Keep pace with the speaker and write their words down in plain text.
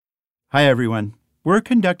Hi, everyone. We're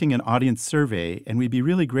conducting an audience survey, and we'd be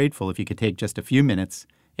really grateful if you could take just a few minutes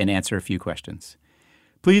and answer a few questions.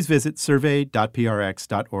 Please visit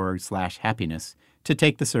survey.prx.org/happiness to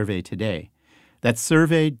take the survey today. That's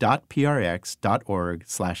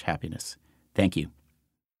survey.prx.org/happiness. Thank you.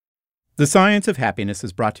 The Science of Happiness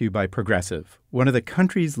is brought to you by Progressive, one of the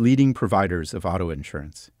country's leading providers of auto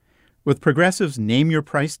insurance. With Progressive's Name Your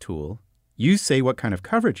Price tool, you say what kind of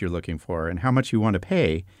coverage you're looking for and how much you want to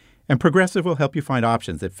pay, and Progressive will help you find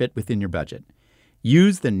options that fit within your budget.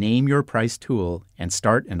 Use the Name Your Price tool and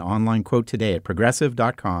start an online quote today at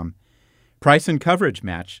Progressive.com. Price and coverage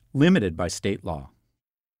match limited by state law.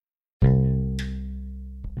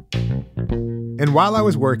 And while I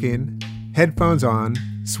was working, headphones on,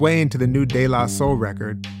 swaying to the new De La Soul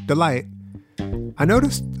record, Delight, I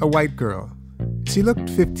noticed a white girl. She looked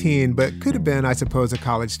 15, but could have been, I suppose, a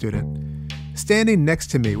college student, standing next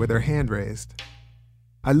to me with her hand raised.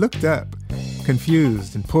 I looked up,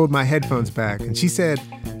 confused, and pulled my headphones back, and she said,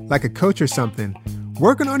 like a coach or something,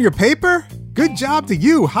 "Working on your paper? Good job to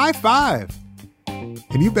you, high five."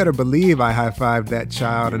 And you better believe I high-fived that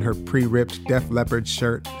child in her pre-ripped Def Leppard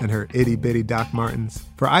shirt and her itty-bitty Doc Martens.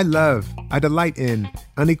 For I delight in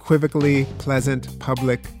unequivocally pleasant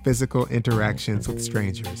public physical interactions with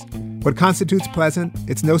strangers. What constitutes pleasant,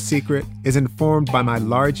 it's no secret, is informed by my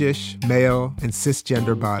largish, male, and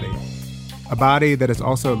cisgender body. A body that is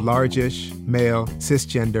also largish, male,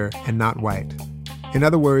 cisgender, and not white. In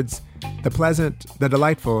other words, the pleasant, the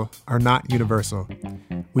delightful are not universal.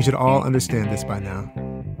 We should all understand this by now.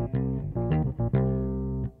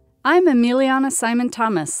 I'm Emiliana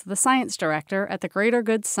Simon-Thomas, the Science Director at the Greater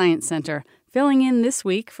Good Science Center, filling in this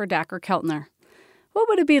week for Dacher Keltner. What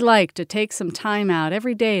would it be like to take some time out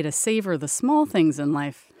every day to savor the small things in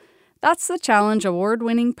life? That's the challenge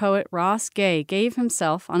award-winning poet Ross Gay gave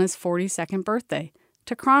himself on his 42nd birthday,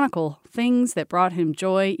 to chronicle things that brought him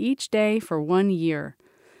joy each day for 1 year.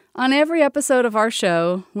 On every episode of our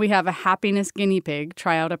show, we have a happiness guinea pig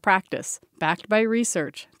try out a practice, backed by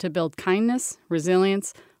research, to build kindness,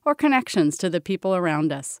 resilience, or connections to the people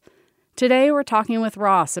around us. Today, we're talking with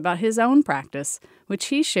Ross about his own practice, which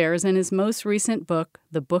he shares in his most recent book,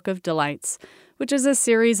 The Book of Delights, which is a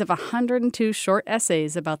series of 102 short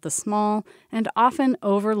essays about the small and often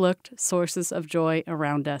overlooked sources of joy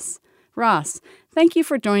around us. Ross, thank you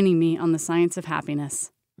for joining me on The Science of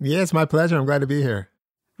Happiness. Yeah, it's my pleasure. I'm glad to be here.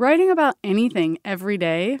 Writing about anything every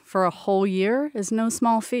day for a whole year is no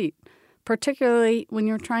small feat, particularly when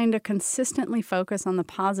you're trying to consistently focus on the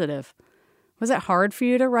positive. Was it hard for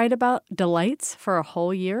you to write about delights for a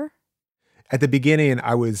whole year? At the beginning,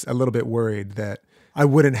 I was a little bit worried that I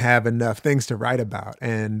wouldn't have enough things to write about.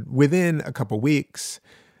 And within a couple weeks,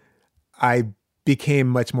 I became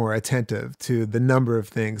much more attentive to the number of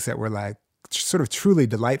things that were like sort of truly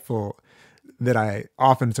delightful that I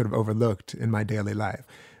often sort of overlooked in my daily life.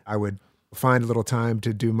 I would find a little time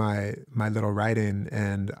to do my little writing,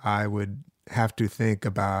 and I would have to think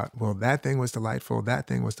about, well, that thing was delightful, that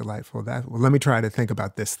thing was delightful, let me try to think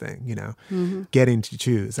about this thing, Getting to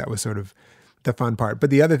choose. That was sort of the fun part.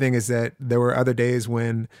 But the other thing is that there were other days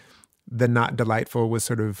when the not delightful was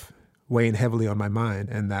sort of weighing heavily on my mind,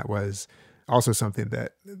 and that was also something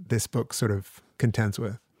that this book sort of contends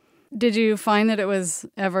with. Did you find that it was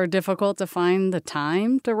ever difficult to find the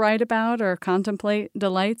time to write about or contemplate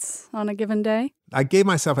delights on a given day? I gave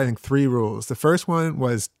myself, I think, 3 rules. The first one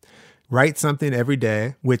was write something every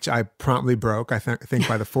day, which I promptly broke. I think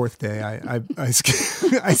by the 4th day, I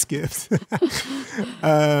skipped.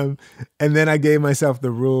 And then I gave myself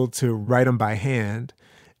the rule to write them by hand.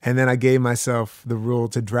 And then I gave myself the rule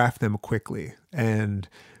to draft them quickly. And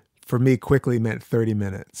for me, quickly meant 30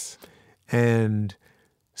 minutes. And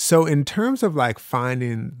so in terms of like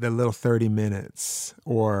finding the little 30 minutes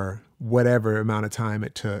or whatever amount of time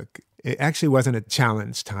it took, it actually wasn't a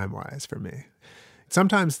challenge time-wise for me.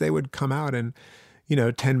 Sometimes they would come out in,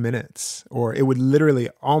 10 minutes, or it would literally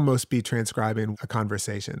almost be transcribing a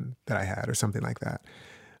conversation that I had or something like that.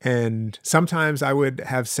 And sometimes I would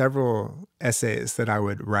have several essays that I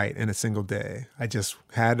would write in a single day. I just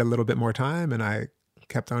had a little bit more time and I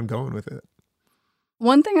kept on going with it.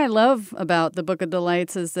 One thing I love about the Book of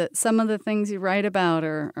Delights is that some of the things you write about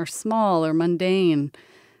are small or mundane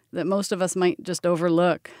that most of us might just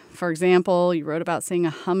overlook. For example, you wrote about seeing a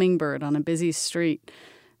hummingbird on a busy street.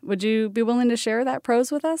 Would you be willing to share that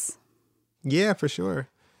prose with us? Yeah, for sure.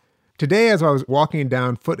 Today, as I was walking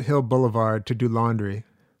down Foothill Boulevard to do laundry,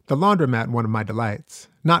 the laundromat, one of my delights,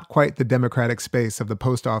 not quite the democratic space of the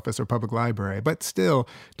post office or public library, but still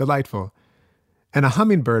delightful. And a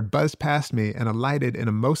hummingbird buzzed past me and alighted in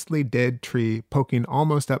a mostly dead tree poking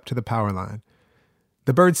almost up to the power line.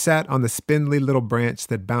 The bird sat on the spindly little branch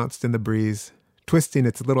that bounced in the breeze, twisting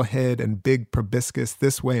its little head and big proboscis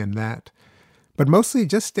this way and that, but mostly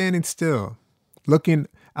just standing still, looking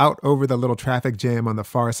out over the little traffic jam on the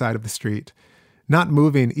far side of the street, not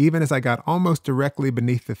moving even as I got almost directly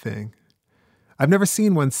beneath the thing. I've never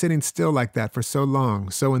seen one sitting still like that for so long,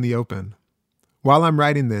 so in the open. While I'm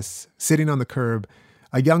writing this, sitting on the curb,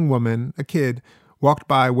 a young woman, a kid, walked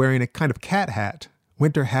by wearing a kind of cat hat,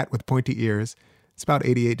 winter hat with pointy ears. It's about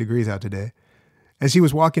 88 degrees out today. And she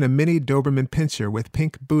was walking a mini Doberman Pinscher with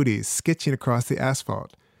pink booties skitching across the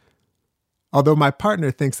asphalt. Although my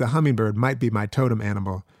partner thinks the hummingbird might be my totem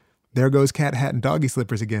animal, there goes cat hat and doggy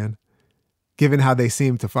slippers again, given how they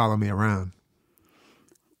seem to follow me around.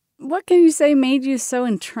 What can you say made you so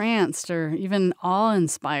entranced or even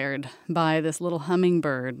awe-inspired by this little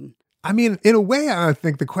hummingbird? I mean, in a way, I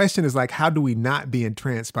think the question is like, how do we not be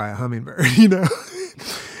entranced by a hummingbird, you know?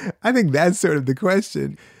 I think that's sort of the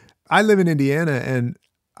question. I live in Indiana, and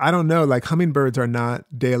I don't know, like hummingbirds are not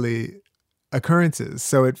daily occurrences,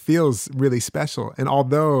 so it feels really special. And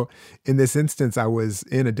although in this instance I was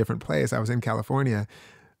in a different place, I was in California,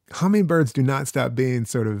 hummingbirds do not stop being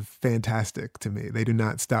sort of fantastic to me. They do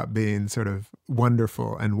not stop being sort of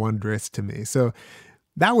wonderful and wondrous to me. So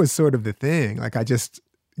that was sort of the thing. Like I just,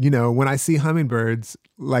 you know, when I see hummingbirds,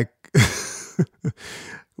 like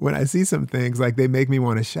when I see some things, like they make me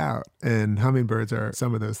want to shout, and hummingbirds are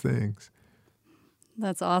some of those things.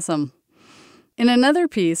 That's awesome. In another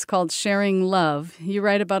piece called Sharing Love, you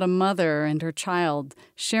write about a mother and her child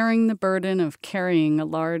sharing the burden of carrying a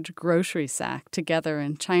large grocery sack together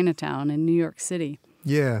in Chinatown in New York City.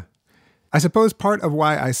 Yeah. I suppose part of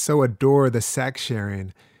why I so adore the sack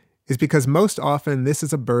sharing is because most often this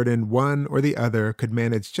is a burden one or the other could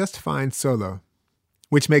manage just fine solo,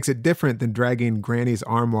 which makes it different than dragging Granny's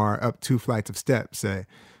armoire up 2 flights of steps, say,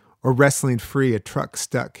 or wrestling free a truck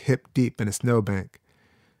stuck hip deep in a snowbank.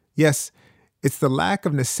 Yes, it's the lack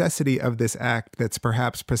of necessity of this act that's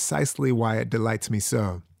perhaps precisely why it delights me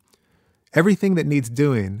so. Everything that needs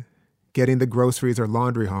doing, getting the groceries or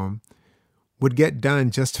laundry home, would get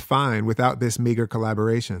done just fine without this meager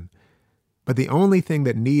collaboration. But the only thing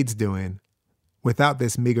that needs doing, without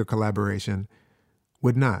this meager collaboration,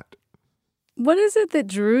 would not. What is it that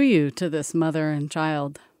drew you to this mother and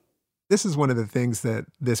child? This is one of the things that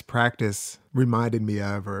this practice reminded me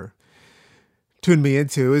of or tuned me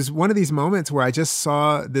into, is one of these moments where I just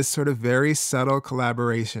saw this sort of very subtle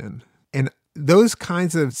collaboration. And those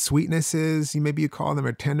kinds of sweetnesses, maybe you call them,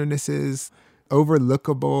 or tendernesses,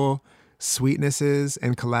 overlookable sweetnesses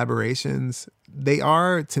and collaborations, they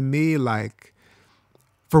are, to me, like,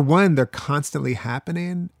 for one, they're constantly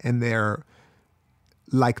happening, and they're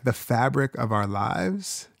like the fabric of our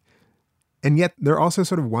lives. And yet they're also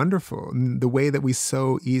sort of wonderful in the way that we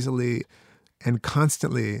so easily and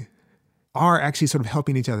constantly are actually sort of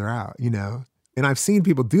helping each other out, you know? And I've seen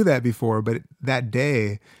people do that before, but that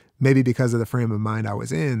day, maybe because of the frame of mind I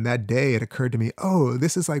was in, that day it occurred to me, oh,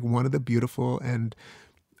 this is like one of the beautiful and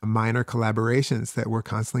minor collaborations that we're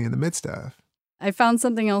constantly in the midst of. I found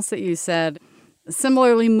something else that you said,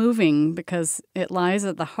 similarly moving, because it lies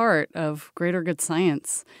at the heart of greater good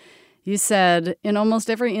science. You said, in almost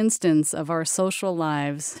every instance of our social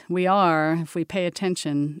lives, we are, if we pay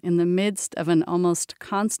attention, in the midst of an almost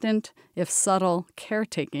constant, if subtle,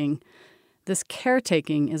 caretaking. This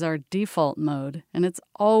caretaking is our default mode, and it's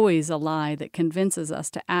always a lie that convinces us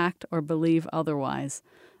to act or believe otherwise.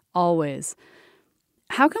 Always.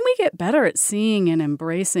 How can we get better at seeing and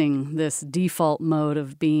embracing this default mode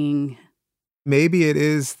of being? Maybe it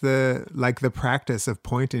is the practice of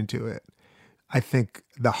pointing to it. I think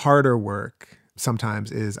the harder work sometimes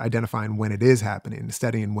is identifying when it is happening,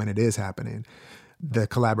 studying when it is happening, the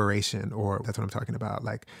collaboration, or that's what I'm talking about,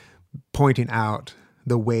 like pointing out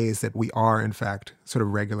the ways that we are, in fact, sort of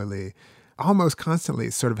regularly, almost constantly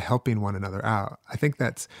sort of helping one another out. I think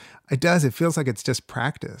it feels like it's just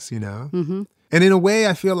practice, you know? Mm-hmm. And in a way,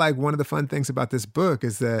 I feel like one of the fun things about this book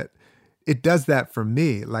is that it does that for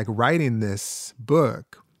me. Like writing this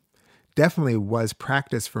book definitely was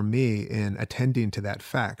practice for me in attending to that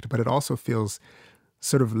fact, but it also feels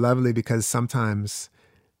sort of lovely because sometimes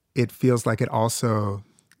it feels like it also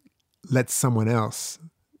lets someone else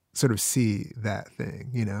sort of see that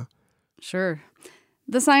thing, you know? Sure.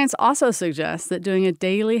 The science also suggests that doing a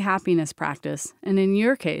daily happiness practice, and in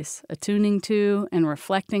your case, attuning to and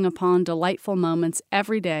reflecting upon delightful moments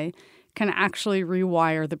every day, can actually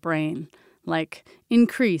rewire the brain, like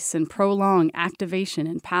increase and prolong activation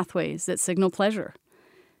in pathways that signal pleasure.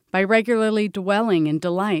 By regularly dwelling in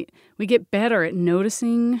delight, we get better at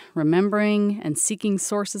noticing, remembering, and seeking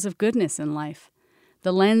sources of goodness in life.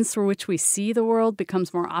 The lens through which we see the world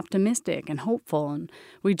becomes more optimistic and hopeful, and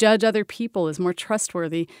we judge other people as more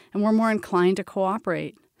trustworthy, and we're more inclined to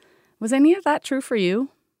cooperate. Was any of that true for you?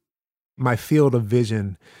 My field of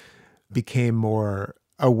vision became more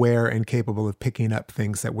aware and capable of picking up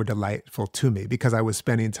things that were delightful to me because I was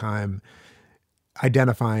spending time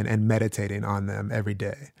identifying and meditating on them every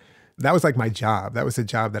day. That was like my job. That was the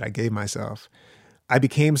job that I gave myself. I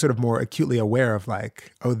became sort of more acutely aware of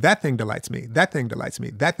like, oh, that thing delights me, that thing delights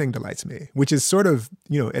me, that thing delights me, which is sort of,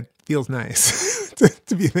 it feels nice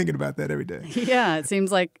to be thinking about that every day. Yeah, it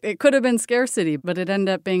seems like it could have been scarcity, but it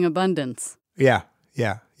ended up being abundance. Yeah.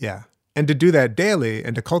 And to do that daily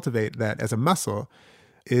and to cultivate that as a muscle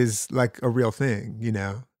is like a real thing,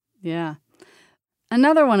 Yeah.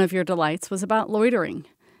 Another one of your delights was about loitering.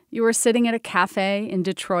 You were sitting at a cafe in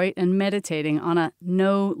Detroit and meditating on a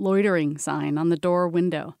no loitering sign on the door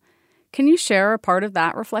window. Can you share a part of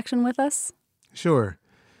that reflection with us? Sure.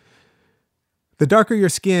 The darker your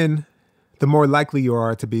skin, the more likely you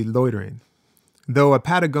are to be loitering, though a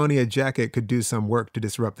Patagonia jacket could do some work to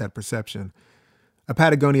disrupt that perception. A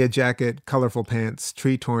Patagonia jacket, colorful pants,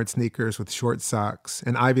 tree-torn sneakers with short socks,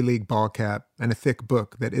 an Ivy League ball cap, and a thick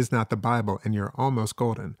book that is not the Bible, and you're almost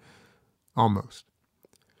golden. Almost.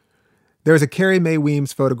 There is a Carrie Mae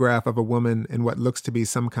Weems photograph of a woman in what looks to be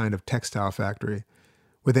some kind of textile factory,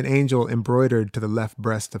 with an angel embroidered to the left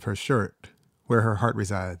breast of her shirt, where her heart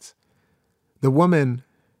resides. The woman,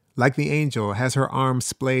 like the angel, has her arms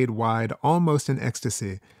splayed wide almost in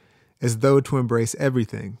ecstasy, as though to embrace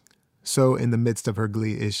everything. So in the midst of her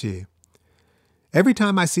glee is she. Every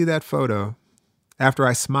time I see that photo, after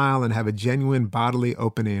I smile and have a genuine bodily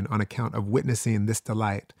opening on account of witnessing this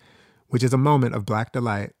delight, which is a moment of black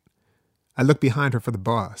delight, I look behind her for the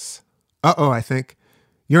boss. Uh-oh, I think.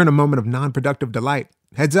 You're in a moment of non-productive delight.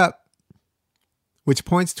 Heads up. Which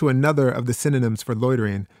points to another of the synonyms for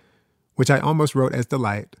loitering, which I almost wrote as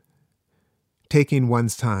delight. Taking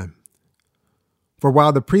one's time. For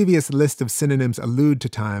while the previous list of synonyms allude to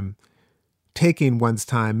time, taking one's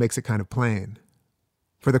time makes it kind of plain.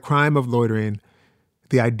 For the crime of loitering,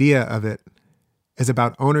 the idea of it is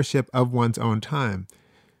about ownership of one's own time,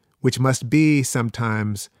 which must be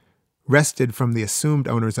sometimes wrested from the assumed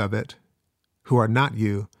owners of it, who are not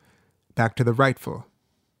you, back to the rightful,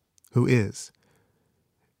 who is.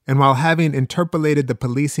 And while having interpolated the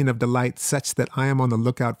policing of delight such that I am on the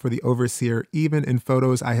lookout for the overseer, even in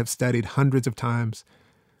photos I have studied hundreds of times,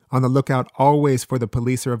 on the lookout always for the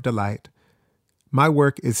policer of delight, my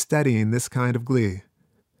work is studying this kind of glee,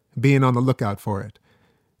 being on the lookout for it,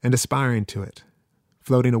 and aspiring to it,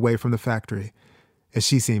 floating away from the factory, as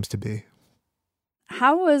she seems to be.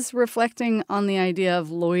 How was reflecting on the idea of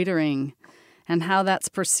loitering and how that's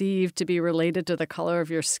perceived to be related to the color of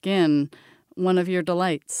your skin one of your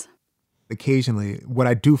delights? Occasionally, what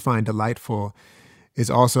I do find delightful is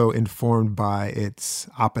also informed by its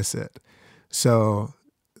opposite. So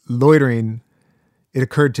loitering, it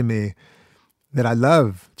occurred to me that I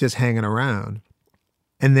love just hanging around.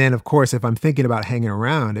 And then, of course, if I'm thinking about hanging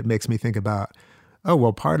around, it makes me think about, oh,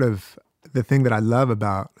 well, part of the thing that I love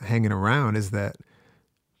about hanging around is that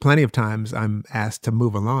plenty of times I'm asked to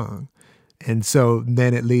move along. And so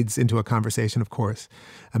then it leads into a conversation, of course,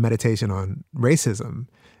 a meditation on racism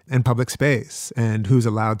and public space and who's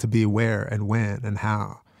allowed to be where and when and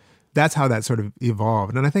how. That's how that sort of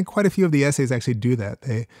evolved. And I think quite a few of the essays actually do that.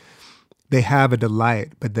 They have a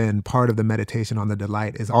delight, but then part of the meditation on the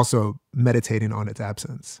delight is also meditating on its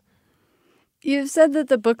absence. You've said that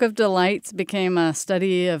the Book of Delights became a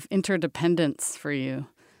study of interdependence for you.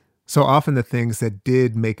 So often the things that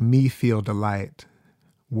did make me feel delight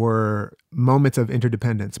were moments of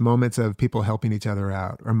interdependence, moments of people helping each other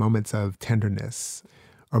out, or moments of tenderness,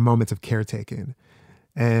 or moments of caretaking.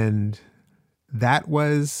 And that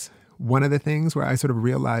was one of the things where I sort of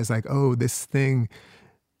realized like, oh, this thing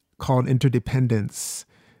called interdependence,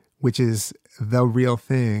 which is the real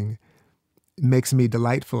thing, makes me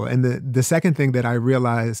delightful. And the second thing that I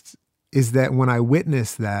realized is that when I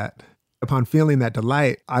witness that, upon feeling that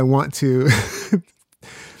delight, I want to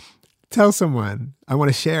tell someone, I want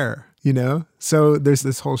to share, So there's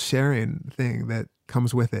this whole sharing thing that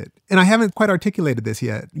comes with it. And I haven't quite articulated this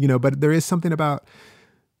yet, but there is something about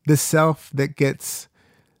the self that gets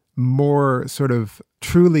more sort of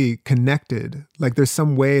truly connected. Like there's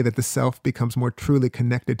some way that the self becomes more truly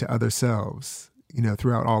connected to other selves,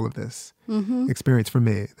 throughout all of this experience for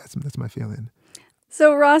me. That's my feeling.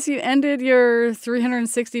 So, Ross, you ended your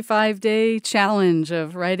 365-day challenge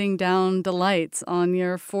of writing down delights on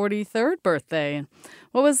your 43rd birthday.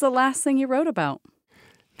 What was the last thing you wrote about?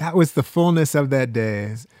 That was the fullness of that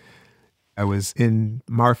day. I was in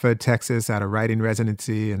Marfa, Texas at a writing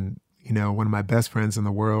residency, and, one of my best friends in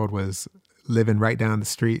the world was living right down the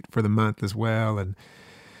street for the month as well. And,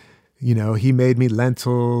 he made me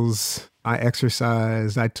lentils. I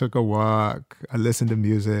exercised. I took a walk. I listened to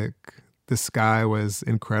music. The sky was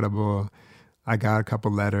incredible. I got a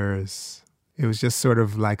couple letters. It was just sort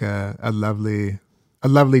of like a lovely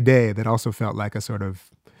day that also felt like a sort of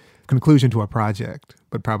conclusion to a project,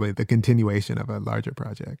 but probably the continuation of a larger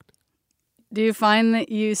project. Do you find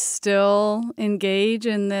that you still engage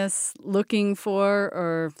in this looking for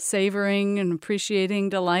or savoring and appreciating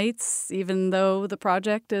delights, even though the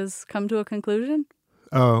project has come to a conclusion?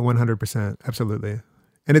 Oh, 100%. Absolutely.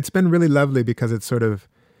 And it's been really lovely because it's sort of,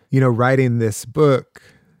 writing this book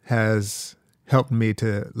has helped me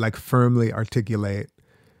to firmly articulate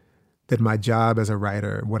that my job as a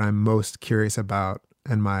writer, what I'm most curious about,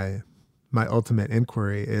 and my ultimate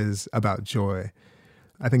inquiry is about joy.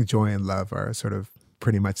 I think joy and love are sort of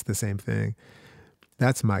pretty much the same thing.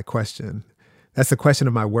 That's my question. That's the question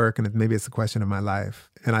of my work, and maybe it's the question of my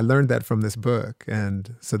life. And I learned that from this book,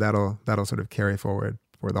 and so that'll sort of carry forward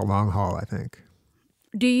for the long haul, I think.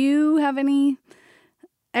 Do you have any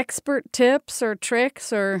expert tips or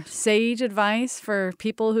tricks or sage advice for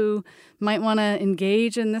people who might want to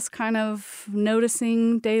engage in this kind of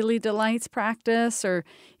noticing daily delights practice, or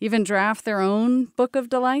even draft their own book of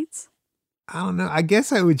delights? I don't know. I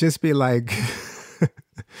guess I would just be like,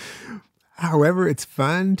 however it's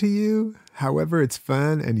fun to you, however it's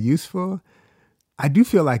fun and useful. I do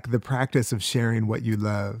feel like the practice of sharing what you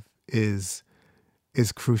love is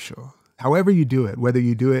crucial. However you do it, whether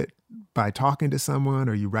you do it by talking to someone,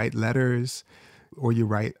 or you write letters, or you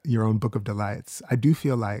write your own book of delights, I do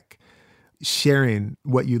feel like sharing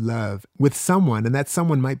what you love with someone, and that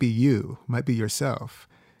someone might be you, might be yourself,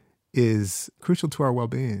 is crucial to our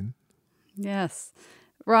well-being. Yes.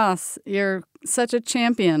 Ross, you're such a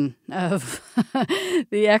champion of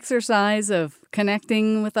the exercise of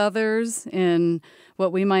connecting with others in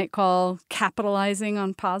what we might call capitalizing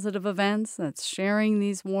on positive events. That's sharing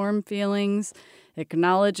these warm feelings,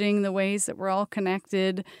 acknowledging the ways that we're all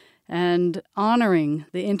connected, and honoring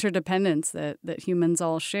the interdependence that humans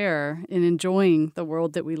all share in enjoying the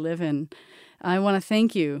world that we live in. I want to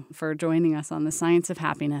thank you for joining us on The Science of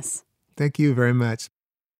Happiness. Thank you very much.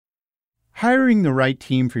 Hiring the right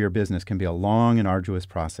team for your business can be a long and arduous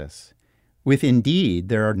process. With Indeed,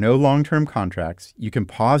 there are no long-term contracts. You can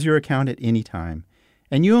pause your account at any time,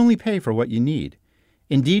 and you only pay for what you need.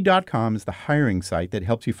 Indeed.com is the hiring site that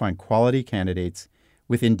helps you find quality candidates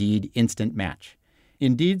with Indeed Instant Match.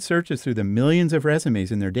 Indeed searches through the millions of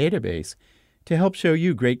resumes in their database to help show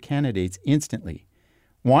you great candidates instantly.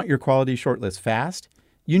 Want your quality shortlist fast?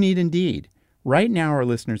 You need Indeed. Right now, our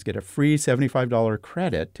listeners get a free $75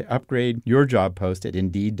 credit to upgrade your job post at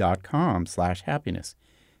Indeed.com/happiness.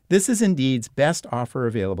 This is Indeed's best offer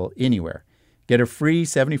available anywhere. Get a free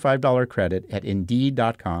 $75 credit at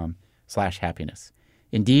Indeed.com/happiness.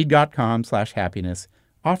 Indeed.com/happiness.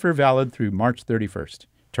 Offer valid through March 31st.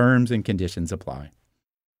 Terms and conditions apply.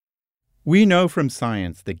 We know from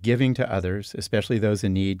science that giving to others, especially those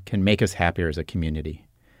in need, can make us happier as a community.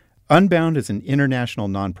 Unbound is an international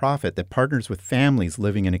nonprofit that partners with families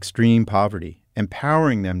living in extreme poverty,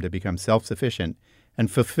 empowering them to become self-sufficient and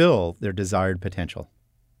fulfill their desired potential.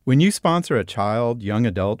 When you sponsor a child, young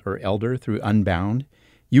adult, or elder through Unbound,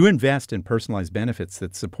 you invest in personalized benefits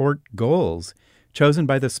that support goals chosen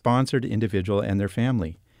by the sponsored individual and their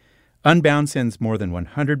family. Unbound sends more than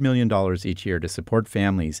 $100 million each year to support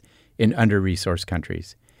families in under-resourced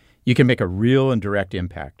countries. You can make a real and direct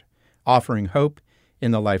impact, offering hope in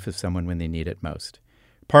the life of someone when they need it most.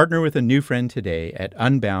 Partner with a new friend today at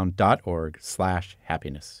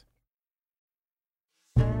unbound.org/happiness.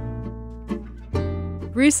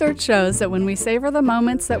 Research shows that when we savor the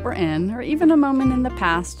moments that we're in, or even a moment in the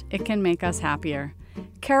past, it can make us happier.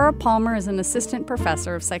 Kara Palmer is an assistant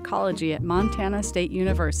professor of psychology at Montana State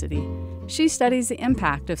University. She studies the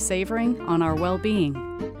impact of savoring on our well-being.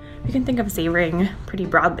 We can think of savoring pretty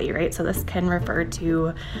broadly, right? So this can refer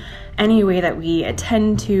to any way that we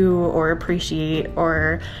attend to or appreciate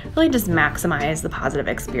or really just maximize the positive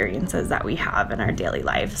experiences that we have in our daily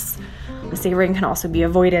lives. Savoring can also be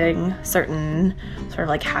avoiding certain sort of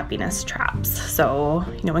like happiness traps. So,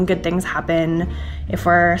 when good things happen, if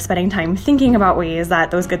we're spending time thinking about ways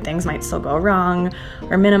that those good things might still go wrong,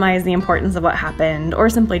 or minimize the importance of what happened, or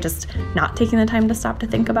simply just not taking the time to stop to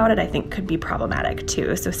think about it, I think could be problematic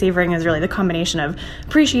too. So savoring is really the combination of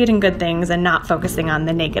appreciating good things and not focusing on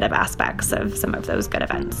the negative aspects of some of those good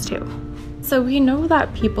events too. So we know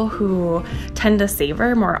that people who tend to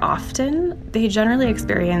savor more often, they generally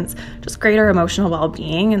experience just greater emotional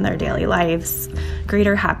well-being in their daily lives,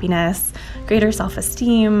 greater happiness, greater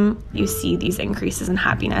self-esteem. You see these increases in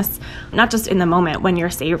happiness, not just in the moment when you're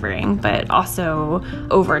savoring, but also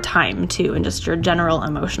over time too, and just your general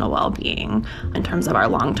emotional well-being in terms of our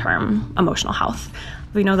long-term emotional health.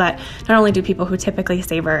 We know that not only do people who typically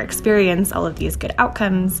savor experience all of these good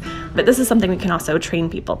outcomes, but this is something we can also train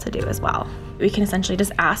people to do as well. We can essentially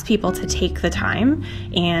just ask people to take the time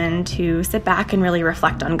and to sit back and really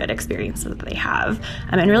reflect on good experiences that they have,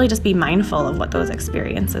 and really just be mindful of what those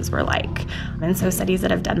experiences were like. And so studies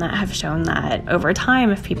that have done that have shown that over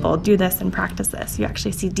time, if people do this and practice this, you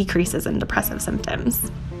actually see decreases in depressive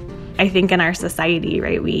symptoms. I think in our society,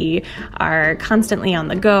 right, we are constantly on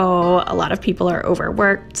the go. A lot of people are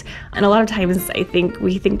overworked. And a lot of times I think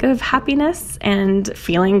we think of happiness and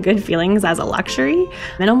feeling good feelings as a luxury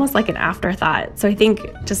and almost like an afterthought. So I think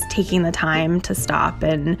just taking the time to stop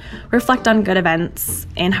and reflect on good events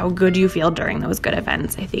and how good you feel during those good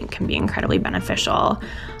events, I think can be incredibly beneficial,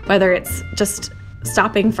 whether it's just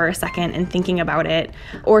stopping for a second and thinking about it,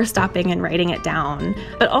 or stopping and writing it down,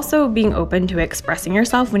 but also being open to expressing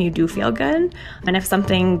yourself when you do feel good. And if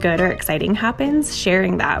something good or exciting happens,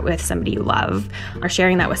 sharing that with somebody you love, or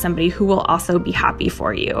sharing that with somebody who will also be happy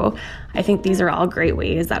for you. I think these are all great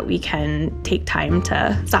ways that we can take time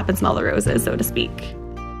to stop and smell the roses, so to speak.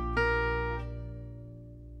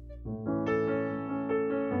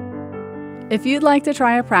 If you'd like to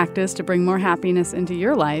try a practice to bring more happiness into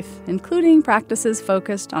your life, including practices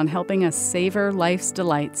focused on helping us savor life's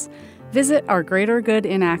delights, visit our Greater Good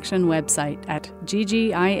in Action website at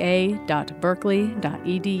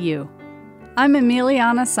ggia.berkeley.edu. I'm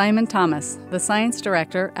Emiliana Simon Thomas, the Science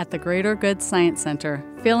Director at the Greater Good Science Center,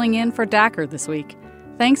 filling in for Dacker this week.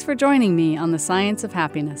 Thanks for joining me on the Science of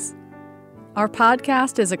Happiness. Our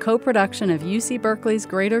podcast is a co-production of UC Berkeley's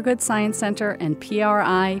Greater Good Science Center and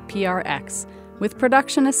PRI-PRX, with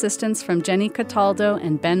production assistance from Jenny Cataldo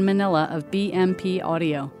and Ben Manila of BMP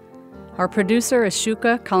Audio. Our producer is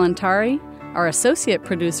Shuka Kalantari, our associate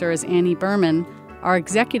producer is Annie Berman, our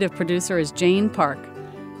executive producer is Jane Park,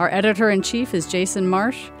 our editor-in-chief is Jason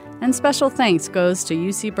Marsh, and special thanks goes to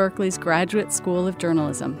UC Berkeley's Graduate School of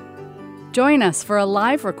Journalism. Join us for a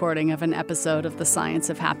live recording of an episode of The Science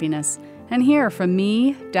of Happiness, and hear from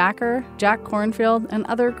me, Dacker, Jack Kornfield, and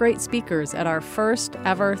other great speakers at our first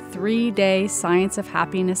ever 3-day Science of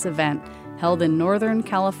Happiness event held in Northern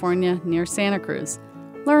California near Santa Cruz.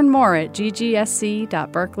 Learn more at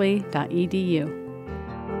ggsc.berkeley.edu.